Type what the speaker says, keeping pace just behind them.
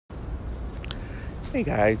Hey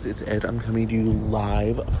guys, it's Ed. I'm coming to you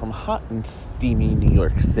live from hot and steamy New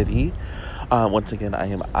York City. Once again, I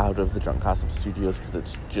am out of the Drunk Gossip Studios because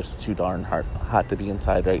it's just too darn hot to be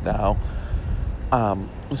inside right now.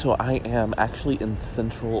 So I am actually in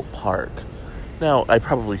Central Park. Now, I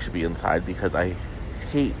probably should be inside because I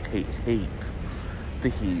hate the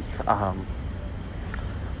heat.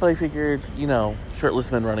 But I figured, shirtless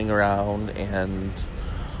men running around and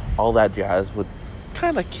all that jazz would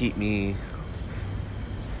kind of keep me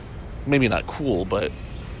maybe not cool, but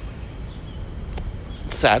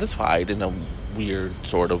satisfied in a weird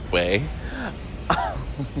sort of way.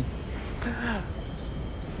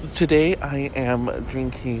 Today I am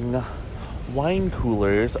drinking wine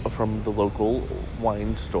coolers from the local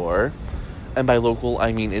wine store. And by local,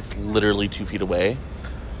 I mean it's literally 2 feet away.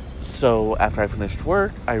 So after I finished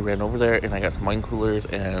work, I ran over there and I got some wine coolers,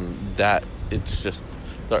 and they're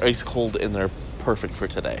ice cold and they're perfect for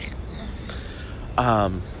today.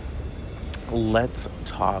 Let's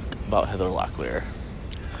talk about Heather Locklear.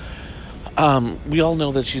 We all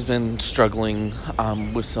know that she's been struggling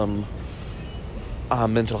with some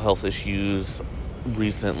mental health issues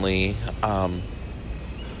recently.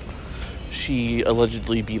 She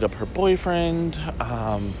allegedly beat up her boyfriend.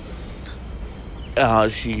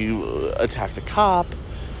 She attacked a cop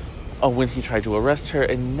when he tried to arrest her,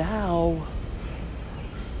 and now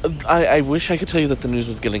I wish I could tell you that the news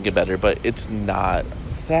was going to get better, but it's not.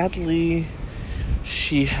 Sadly,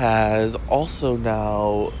 she has also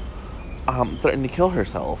now threatened to kill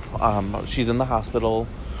herself. She's in the hospital.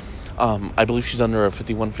 I believe she's under a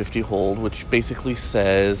 5150 hold, which basically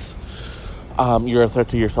says you're a threat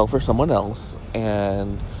to yourself or someone else,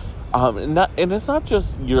 and it's not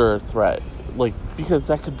just you're a threat, because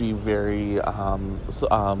that could be very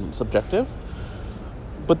subjective.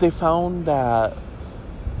 But they found that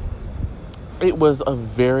it was a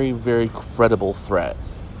very, very credible threat.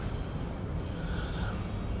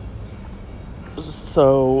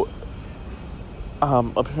 So,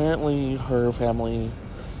 apparently her family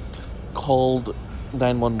called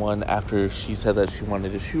 911 after she said that she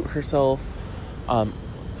wanted to shoot herself,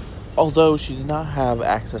 although she did not have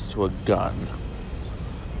access to a gun.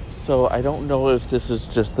 So I don't know if this is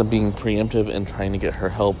just them being preemptive and trying to get her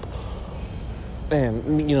help and,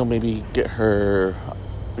 maybe get her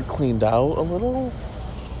cleaned out a little,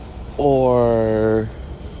 or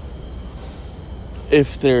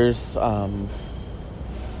if there's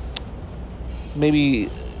maybe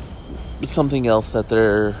something else that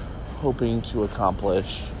they're hoping to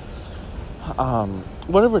accomplish.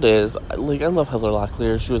 Whatever it is, I love Heather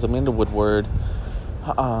Locklear. She was Amanda Woodward,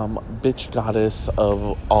 bitch goddess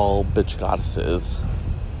of all bitch goddesses.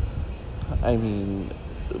 I mean,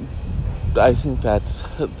 I think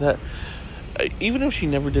that even if she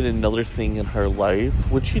never did another thing in her life,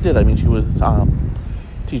 which she did. I mean, she was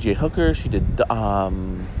TJ Hooker. She did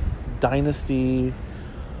Dynasty.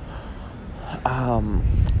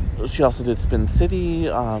 She also did Spin City.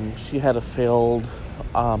 She had a failed...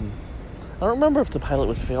 I don't remember if the pilot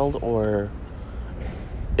was failed or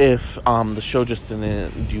if the show just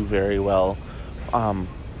didn't do very well.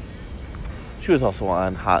 She was also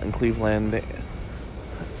on Hot in Cleveland.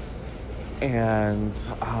 And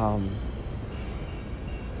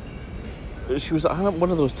she was on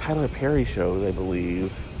one of those Tyler Perry shows, I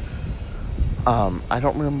believe. I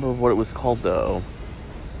don't remember what it was called, though.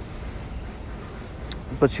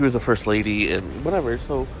 But she was a first lady and whatever.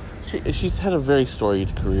 So she's had a very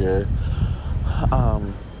storied career.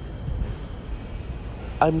 I'm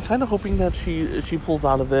kind of hoping that she pulls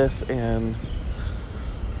out of this and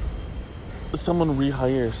someone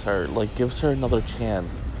rehires her, gives her another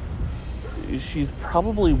chance. She's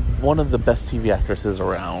probably one of the best TV actresses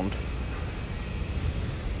around.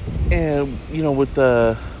 And, with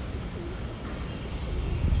the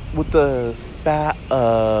spat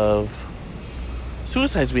of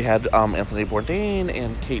suicides we had, Anthony Bourdain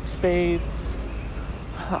and Kate Spade,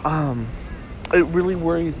 it really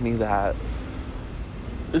worries me that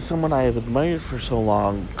someone I have admired for so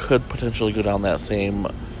long could potentially go down that same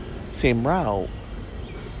route.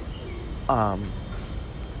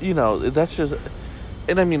 That's just...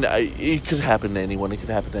 And I mean, it could happen to anyone. It could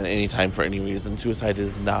happen at any time for any reason. Suicide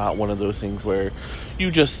is not one of those things where you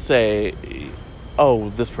just say, oh,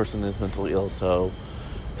 this person is mentally ill, so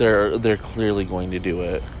they're clearly going to do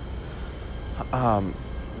it.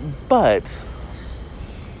 But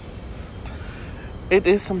it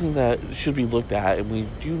is something that should be looked at, and we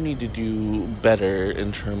do need to do better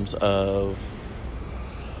in terms of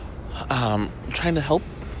trying to help.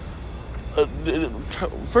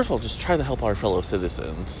 First of all, just try to help our fellow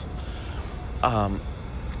citizens.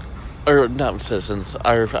 Or not citizens,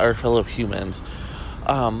 our fellow humans.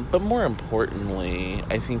 But more importantly,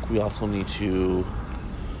 I think we also need to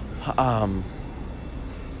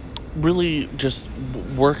really just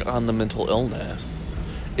work on the mental illness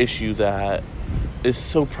issue that is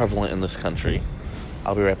so prevalent in this country.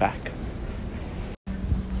 I'll be right back.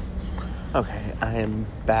 Okay, I am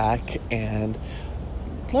back, and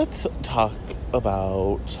let's talk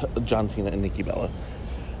about John Cena and Nikki Bella.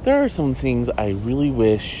 There are some things I really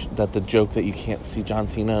wish that the joke that you can't see John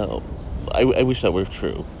Cena, I wish that were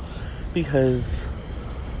true. Because,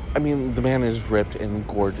 I mean, the man is ripped and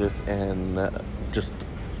gorgeous and just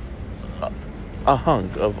a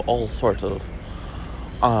hunk of all sorts of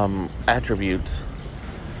attributes.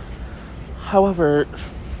 However,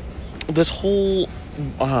 this whole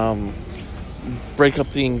break up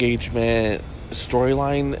the engagement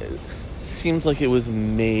storyline seems like it was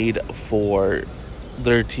made for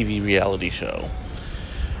their TV reality show.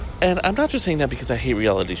 And I'm not just saying that because I hate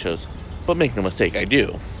reality shows, but make no mistake, I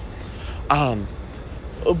do.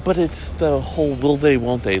 But it's the whole will they,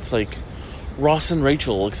 won't they. It's like Ross and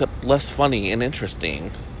Rachel, except less funny and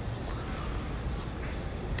interesting.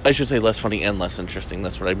 I should say less funny and less interesting,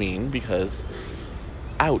 that's what I mean, because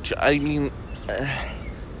ouch. I mean,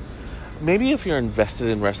 maybe if you're invested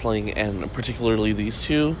in wrestling, and particularly these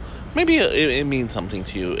two, maybe it means something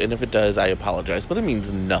to you, and if it does, I apologize, but it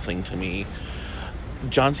means nothing to me.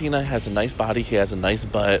 John Cena has a nice body, he has a nice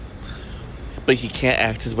butt, but he can't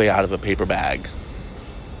act his way out of a paper bag.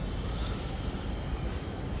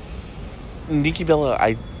 Nikki Bella,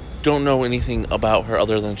 I don't know anything about her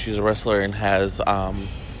other than she's a wrestler and has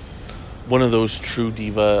one of those true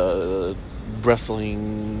diva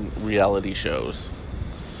wrestling reality shows.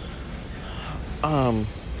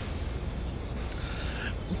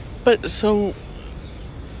 But so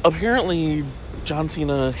apparently John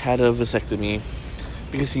Cena had a vasectomy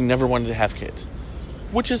because he never wanted to have kids,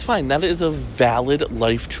 which is fine. That is a valid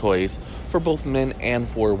life choice for both men and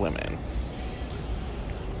for women.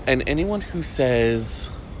 And anyone who says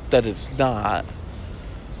that it's not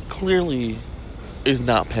clearly is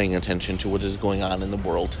not paying attention to what is going on in the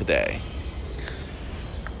world today.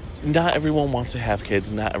 Not everyone wants to have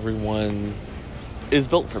kids. Not everyone is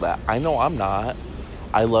built for that. I know I'm not.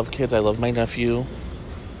 I love kids. I love my nephew.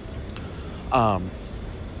 But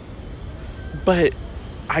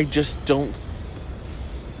I just don't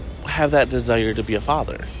have that desire to be a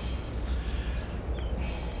father.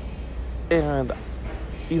 And,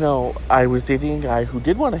 you know, I was dating a guy who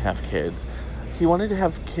did want to have kids. He wanted to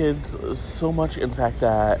have kids so much, in fact,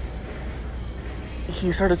 that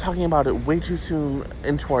he started talking about it way too soon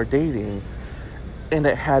into our dating, and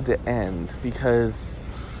it had to end because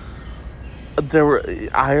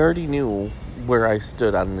I already knew where I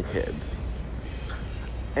stood on the kids.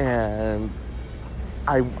 And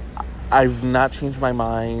I've not changed my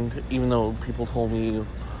mind, even though people told me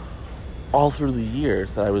all through the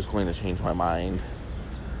years that I was going to change my mind.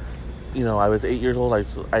 You know, I was 8 years old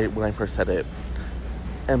when I first said it.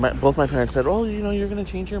 And both my parents said, oh, you know, you're going to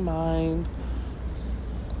change your mind.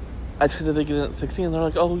 I said that they get in at 16, and they're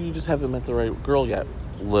like, oh, you just haven't met the right girl yet.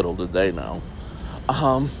 Little did they know.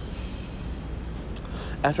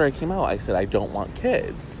 After I came out, I said, I don't want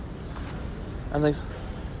kids. And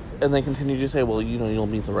they continued to say, well, you know, you'll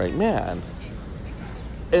meet the right man.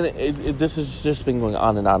 And this has just been going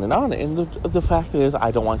on and on and on. And the fact is,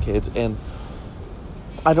 I don't want kids. And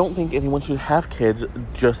I don't think anyone should have kids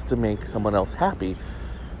just to make someone else happy.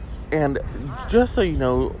 And just so you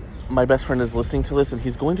know, my best friend is listening to this, and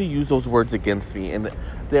he's going to use those words against me. And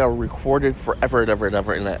they are recorded forever and ever and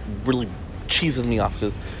ever. And that really cheeses me off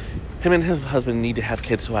because him and his husband need to have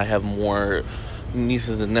kids so I have more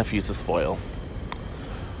nieces and nephews to spoil.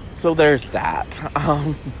 So there's that.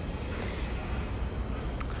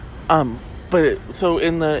 But so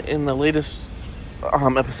in the latest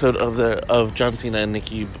episode of John Cena and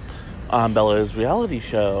Nikki Bella's reality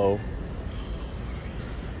show,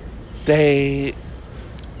 they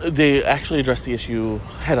actually address the issue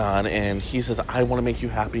head on, and he says, I want to make you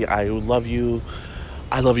happy, I love you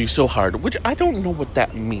so hard, which I don't know what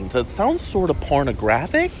that means. It sounds sort of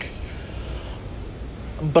pornographic,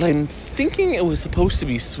 but I'm thinking it was supposed to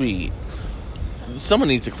be sweet. Someone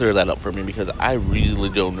needs to clear that up for me because I really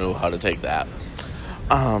don't know how to take that.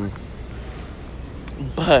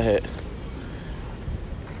 But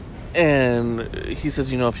and he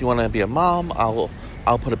says, you know, if you want to be a mom, I'll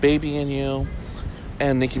put a baby in you.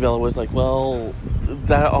 And Nikki Bella was like, well,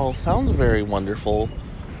 that all sounds very wonderful,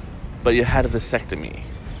 but you had a vasectomy.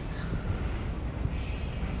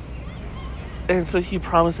 And so he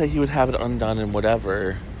promised that he would have it undone and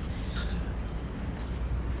whatever.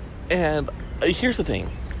 And here's the thing.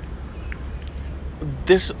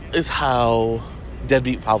 This is how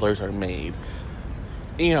deadbeat fathers are made.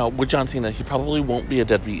 You know, with John Cena, he probably won't be a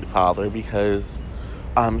deadbeat father because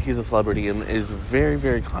he's a celebrity and is very,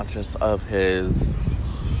 very conscious of his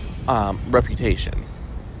reputation.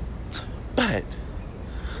 But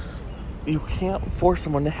you can't force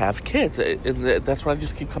someone to have kids. And that's what I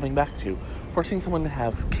just keep coming back to. Forcing someone to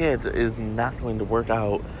have kids is not going to work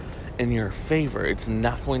out in your favor. It's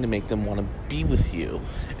not going to make them want to be with you.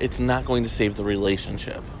 It's not going to save the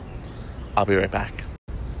relationship. I'll be right back.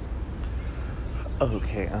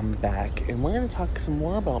 Okay, I'm back, and we're going to talk some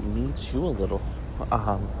more about Me Too a little.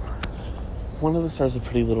 One of the stars of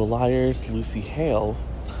Pretty Little Liars, Lucy Hale,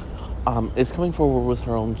 is coming forward with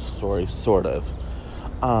her own story, sort of.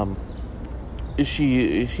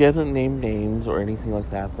 She hasn't named names or anything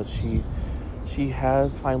like that, but she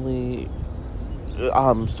has finally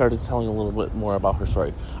started telling a little bit more about her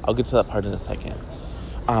story. I'll get to that part in a second.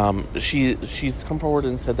 She's come forward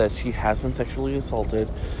and said that she has been sexually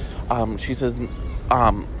assaulted. She says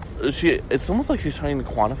it's almost like she's trying to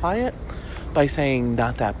quantify it by saying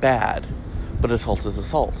not that bad, but assault is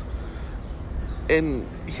assault. And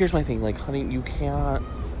here's my thing, like, honey, you can't.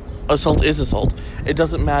 Assault is assault. It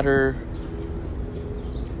doesn't matter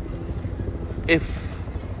if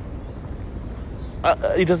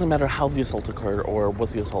it doesn't matter how the assault occurred or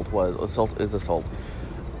what the assault was. Assault is assault.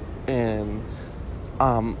 And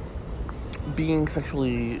being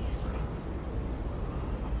sexually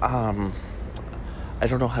I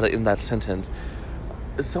don't know how to end that sentence.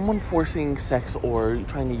 Someone forcing sex or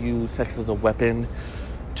trying to use sex as a weapon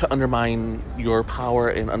to undermine your power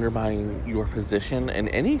and undermine your position in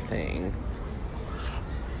anything,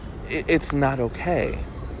 it's not okay.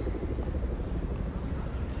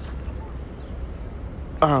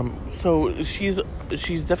 So she's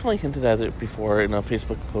definitely hinted at it before in a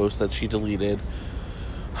Facebook post that she deleted.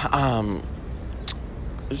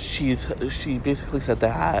 She basically said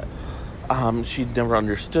that she'd never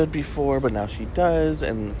understood before, but now she does.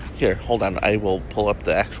 And here, hold on, I will pull up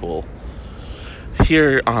the actual.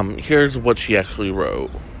 Here's what she actually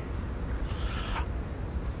wrote.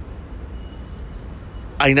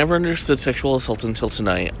 I never understood sexual assault until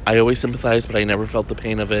tonight. I always sympathized, but I never felt the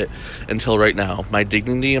pain of it until right now. My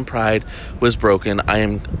dignity and pride was broken. I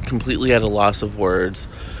am completely at a loss of words.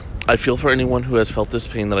 I feel for anyone who has felt this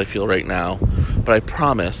pain that I feel right now, but I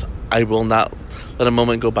promise I will not let a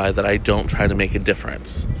moment go by that I don't try to make a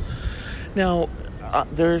difference. Now,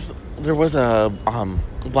 there was a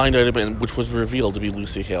blind item which was revealed to be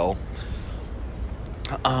Lucy Hale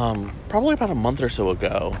probably about a month or so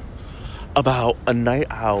ago, about a night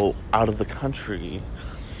out of the country,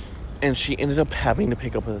 and she ended up having to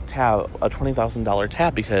pick up a $20,000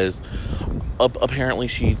 tab because apparently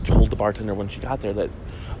she told the bartender when she got there that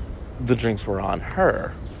the drinks were on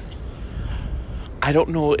her. I don't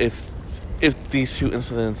know if these two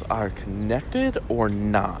incidents are connected or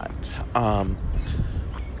not.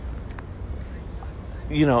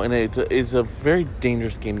 You know, and it's a very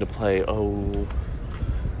dangerous game to play. Oh,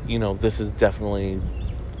 you know, this is definitely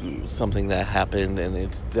something that happened, and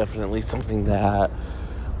it's definitely something that,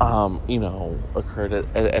 you know, occurred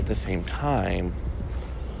at the same time.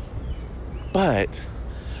 But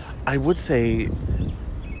I would say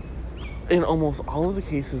in almost all of the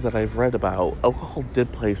cases that I've read about, alcohol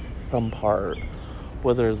did play some part,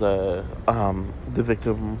 whether the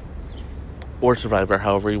victim or survivor,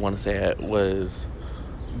 however you want to say it, was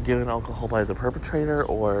given alcohol by the perpetrator,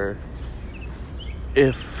 or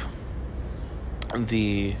if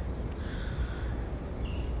the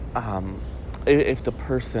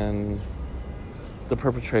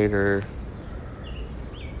perpetrator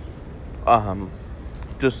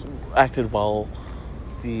just acted while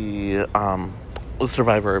the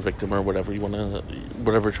survivor or victim, or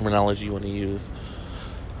whatever terminology you want to use,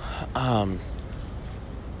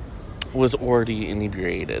 was already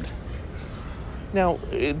inebriated. Now,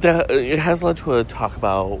 it has led to a talk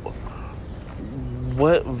about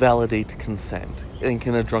what validates consent, and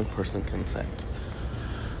can a drunk person consent?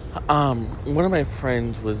 One of my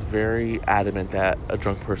friends was very adamant that a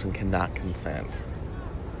drunk person cannot consent.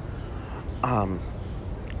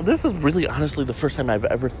 This is really honestly the first time I've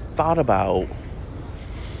ever thought about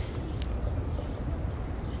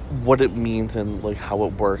what it means and like how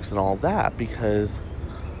it works and all that, because,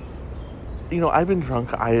 you know, I've been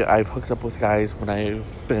drunk. I've hooked up with guys when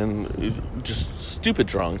I've been just stupid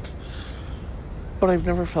drunk, but I've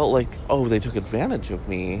never felt like, oh, they took advantage of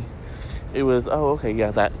me. It was, oh, okay, yeah,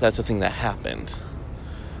 that's a thing that happened.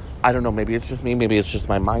 I don't know, maybe it's just me, maybe it's just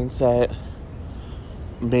my mindset,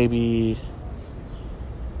 maybe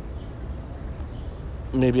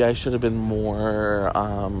I should have been more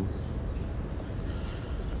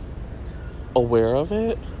aware of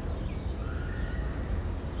it.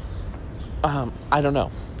 I don't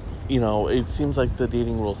know. It seems like the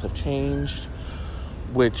dating rules have changed,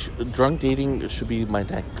 which drunk dating should be my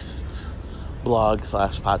next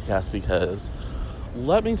blog/podcast, because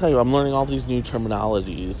let me tell you, I'm learning all these new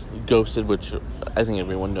terminologies. Ghosted, which I think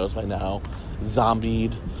everyone knows by now.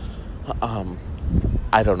 Zombied.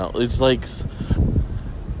 I don't know. It's like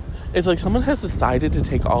someone has decided to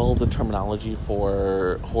take all the terminology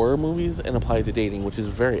for horror movies and apply it to dating, which is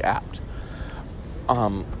very apt.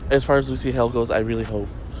 As far as Lucy Hale goes, I really hope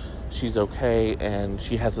she's okay and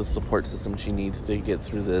she has the support system she needs to get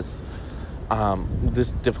through this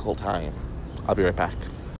difficult time. I'll be right back.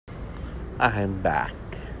 I'm back.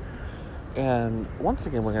 And once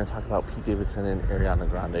again, we're going to talk about Pete Davidson and Ariana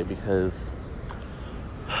Grande, because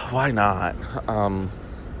why not?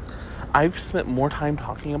 I've spent more time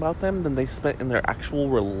talking about them than they spent in their actual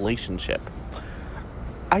relationship.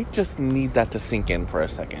 I just need that to sink in for a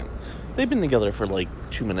second. They've been together for like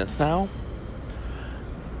 2 minutes now.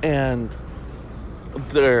 And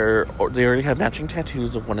they already have matching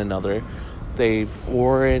tattoos of one another. They've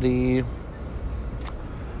already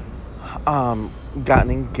gotten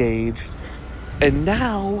engaged. And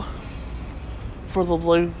now, for the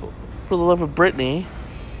love of Britney,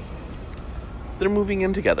 they're moving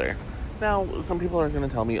in together. Now, some people are going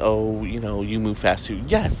to tell me, oh, you move fast too.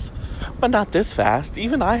 Yes, but not this fast.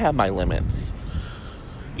 Even I have my limits.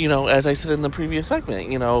 As I said in the previous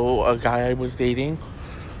segment, a guy I was dating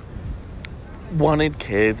wanted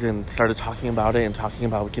kids and started talking about it and talking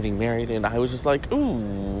about getting married, and I was just like,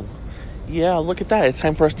 ooh, yeah, look at that. It's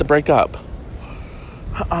time for us to break up.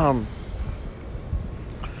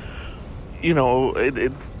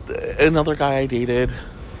 Another guy I dated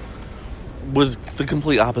was the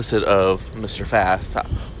complete opposite of Mr. Fast.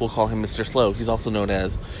 We'll call him Mr. Slow. He's also known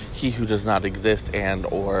as he who does not exist and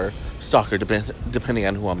or stalker, depending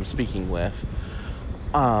on who I'm speaking with.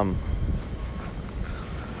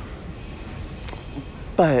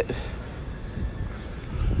 But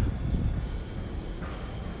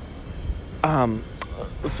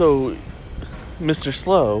so Mr.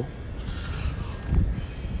 Slow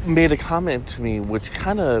made a comment to me which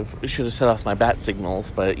kind of should have set off my bat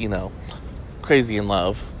signals, but crazy in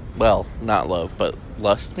love. Well, not love, but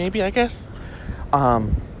lust, maybe, I guess.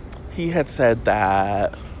 He had said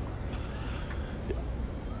that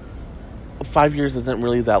 5 years isn't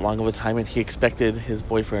really that long of a time, and he expected his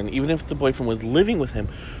boyfriend, even if the boyfriend was living with him,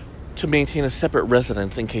 to maintain a separate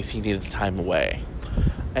residence in case he needed time away.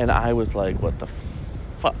 And I was like, what the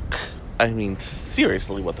fuck? I mean,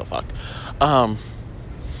 seriously, what the fuck?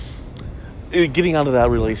 Getting out of that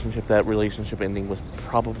relationship ending was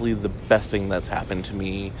probably the best thing that's happened to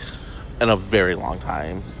me in a very long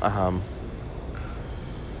time.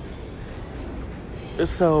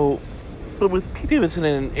 But with Pete Davidson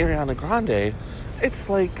and Ariana Grande, it's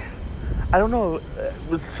like, I don't know,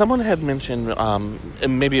 someone had mentioned,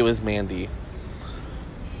 and maybe it was Mandy,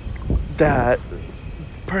 that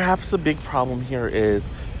perhaps the big problem here is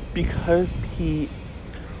because Pete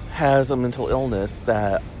has a mental illness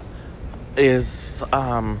that is,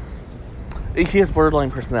 he has borderline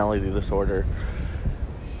personality disorder.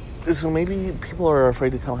 So maybe people are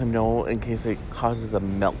afraid to tell him no in case it causes a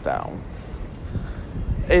meltdown.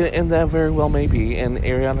 And that very well may be. And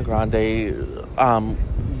Ariana Grande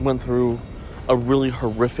went through a really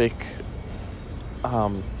horrific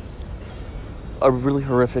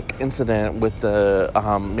incident with the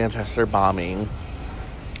Manchester bombing.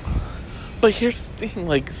 But here's the thing,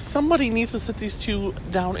 like, somebody needs to sit these two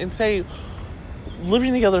down and say,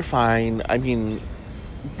 living together, fine. I mean,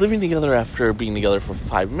 living together after being together for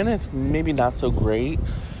 5 minutes, maybe not so great.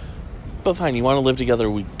 But fine, you want to live together,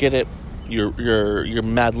 we get it. You're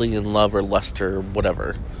madly in love or lust or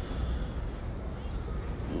whatever.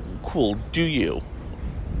 Cool, do you.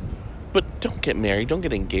 But don't get married, don't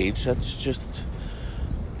get engaged. That's just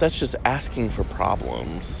asking for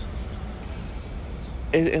problems.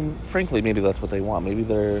 And frankly, maybe that's what they want. Maybe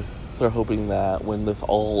they're hoping that when this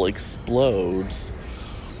all explodes,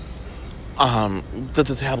 that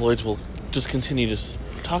the tabloids will just continue to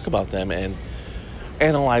talk about them and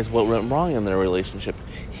analyze what went wrong in their relationship.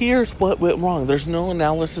 Here's what went wrong. There's no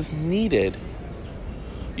analysis needed.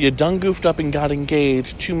 You done goofed up and got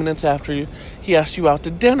engaged 2 minutes after he asked you out to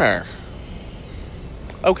dinner.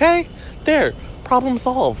 Okay? There. Problem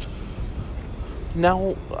solved.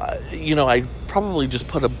 Now, I probably just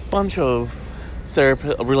put a bunch of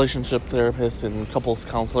relationship therapists and couples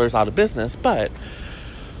counselors out of business, but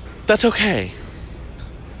that's okay.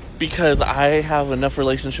 Because I have enough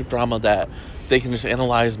relationship drama that they can just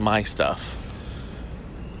analyze my stuff.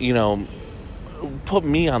 put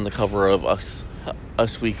me on the cover of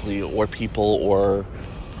Us Weekly or People or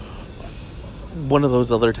one of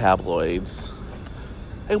those other tabloids.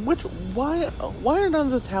 And why are none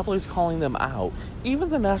of the tabloids calling them out? Even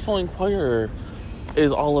the National Enquirer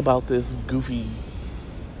is all about this goofy,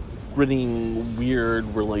 grinning,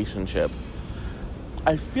 weird relationship.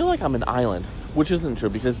 I feel like I'm an island, which isn't true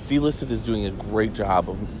because Delisted is doing a great job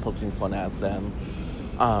of poking fun at them.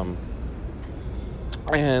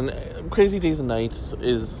 And Crazy Days and Nights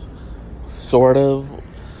is sort of,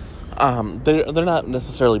 they're not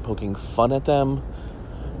necessarily poking fun at them,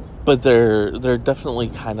 but they're definitely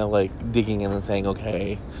kind of like digging in and saying,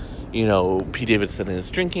 okay, you know, Pete Davidson is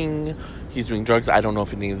drinking, he's doing drugs. I don't know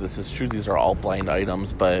if any of this is true. These are all blind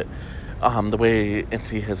items, but the way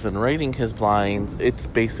NC has been writing his blinds, it's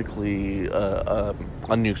basically a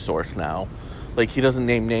news source now. Like, he doesn't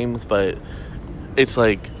name names, but it's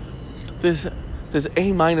like this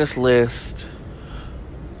A- list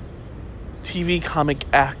TV comic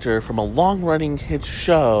actor from a long-running hit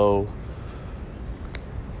show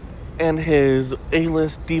and his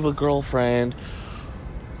A-list diva girlfriend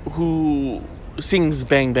who sings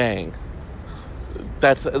Bang Bang.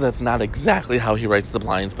 That's not exactly how he writes the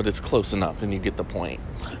blinds, but it's close enough, and you get the point.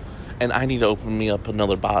 And I need to open me up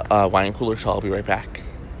another wine cooler, so I'll be right back.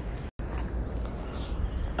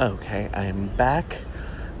 Okay, I'm back,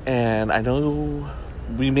 and I know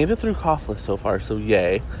we made it through Coughless so far, so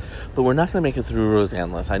yay. But we're not going to make it through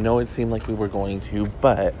Roseanne-less. I know it seemed like we were going to,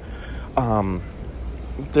 but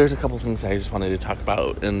there's a couple things I just wanted to talk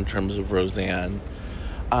about in terms of Roseanne.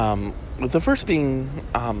 The first being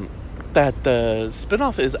that the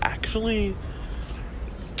spinoff is actually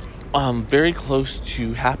very close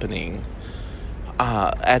to happening.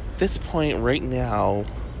 At this point right now,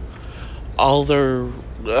 all the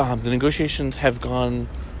negotiations have gone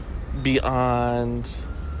beyond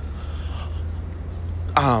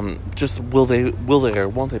just will they or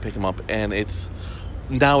won't they pick him up, and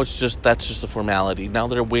that's just a formality. Now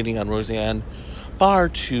they're waiting on Roseanne Barr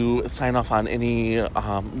to sign off on any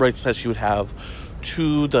rights that she would have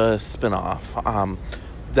to the spinoff.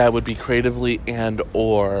 That would be creatively and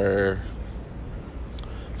or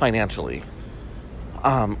financially.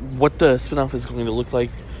 What the spinoff is going to look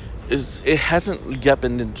like it hasn't yet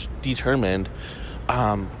been determined.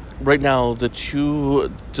 Right now, the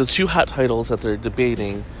two hot titles that they're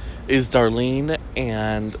debating is Darlene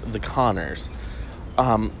and the Connors.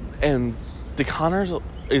 And the Connors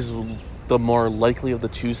is the more likely of the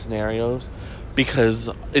two scenarios because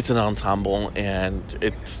it's an ensemble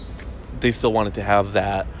and they still wanted to have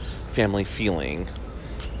that family feeling.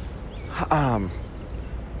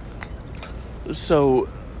 So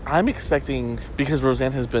I'm expecting, because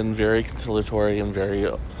Roseanne has been very conciliatory and very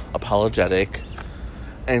apologetic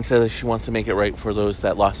and said that she wants to make it right for those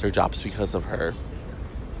that lost their jobs because of her.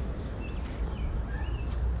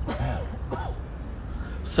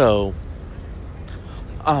 So,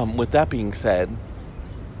 with that being said,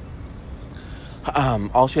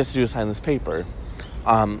 all she has to do is sign this paper.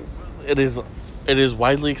 It is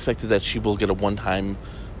widely expected that she will get a one-time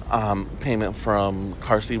payment from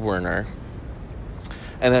Carsey Werner,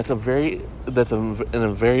 and that's a very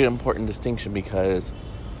important distinction because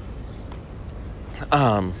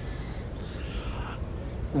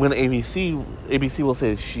when ABC will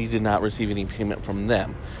say she did not receive any payment from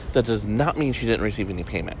them, that does not mean she didn't receive any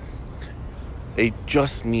payment. It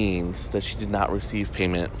just means that she did not receive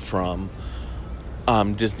payment from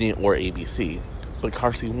Disney or ABC. But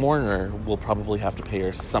Carsey Werner will probably have to pay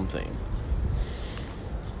her something.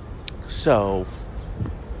 So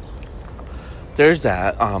there's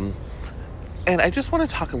that. And I just want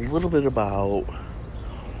to talk a little bit about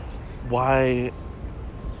why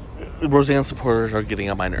Roseanne supporters are getting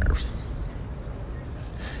on my nerves.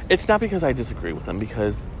 It's not because I disagree with them,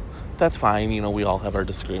 because that's fine. You know, we all have our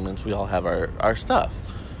disagreements. We all have our stuff.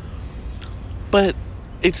 But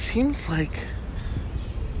it seems like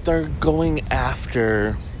they're going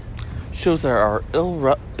after shows that are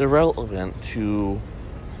irrelevant to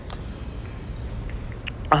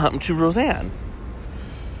Roseanne.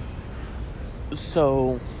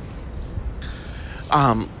 So,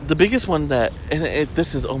 the biggest one that,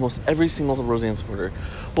 this is almost every single Roseanne supporter.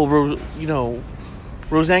 Well,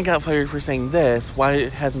 Roseanne got fired for saying this. Why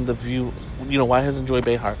hasn't why hasn't Joy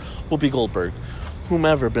Behar, Whoopi Goldberg,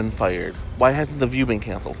 whomever been fired? Why hasn't The View been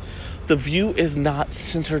canceled? The View is not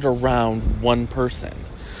centered around one person.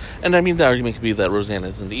 And I mean, the argument could be that Roseanne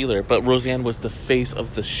isn't either, but Roseanne was the face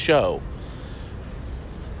of the show.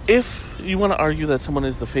 If you want to argue that someone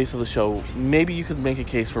is the face of the show, maybe you could make a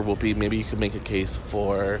case for Whoopi, maybe you could make a case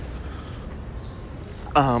for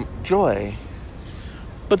Joy.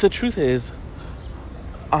 But the truth is,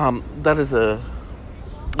 The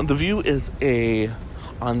View is a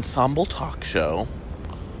ensemble talk show.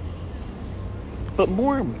 But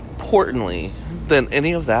more importantly than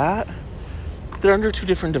any of that, they're under two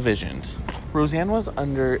different divisions. Roseanne was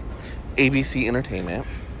under ABC Entertainment,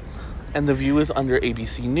 and The View is under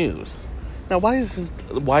ABC News. Now, why is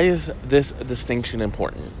this distinction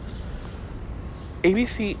important?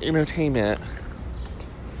 ABC Entertainment,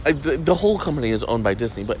 the whole company is owned by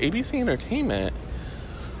Disney, but ABC Entertainment,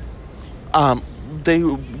 they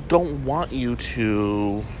don't want you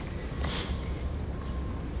to,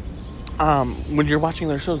 when you're watching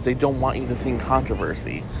their shows, they don't want you to think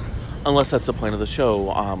controversy, unless that's the point of the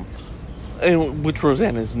show, and which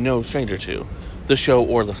Roseanne is no stranger to, the show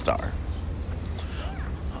or the star.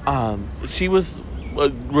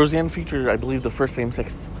 Roseanne featured, I believe, the first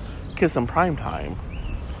same-sex kiss in primetime.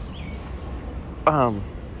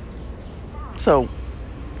 So,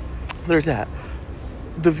 there's that.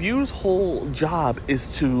 The View's whole job is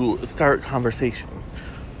to start conversation.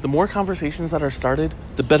 The more conversations that are started,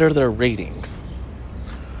 the better their ratings.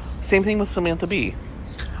 Same thing with Samantha Bee.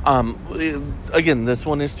 Again, this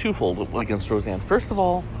one is twofold against Roseanne. First of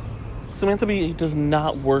all, Samantha Bee does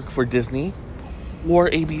not work for Disney or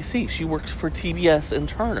ABC. She works for TBS and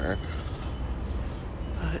Turner.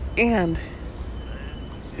 And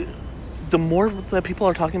the more that people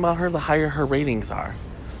are talking about her, the higher her ratings are.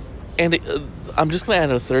 And I'm just going to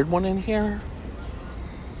add a third one in here.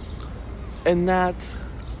 And that's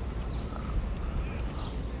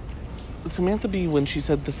Samantha Bee, when she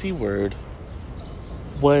said the C word,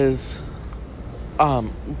 was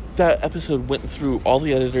that episode went through all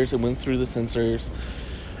the editors, it went through the censors,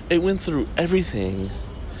 it went through everything,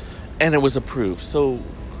 and it was approved. So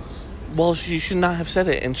while she should not have said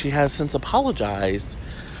it, and she has since apologized,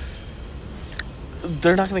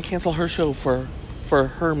 they're not going to cancel her show for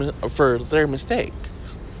their mistake.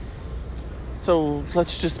 So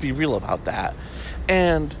let's just be real about that.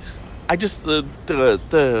 And I just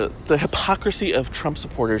the hypocrisy of Trump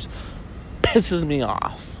supporters pisses me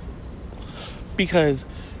off, because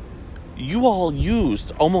you all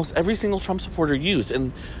used, almost every single Trump supporter used,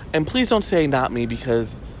 and please don't say not me,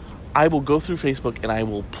 because I will go through Facebook and I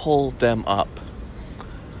will pull them up,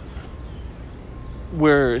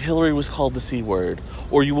 where Hillary was called the C word,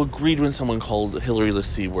 or you agreed when someone called Hillary the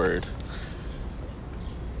C word.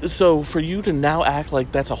 So for you to now act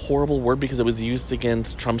like that's a horrible word because it was used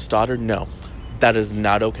against Trump's daughter, no, that is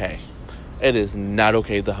not okay. It is not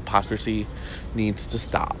okay. The hypocrisy needs to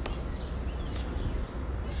stop.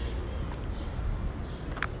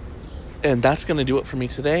 And that's going to do it for me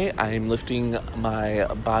today. I'm lifting my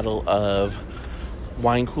bottle of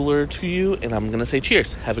wine cooler to you, and I'm going to say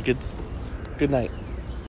cheers. Have a good night.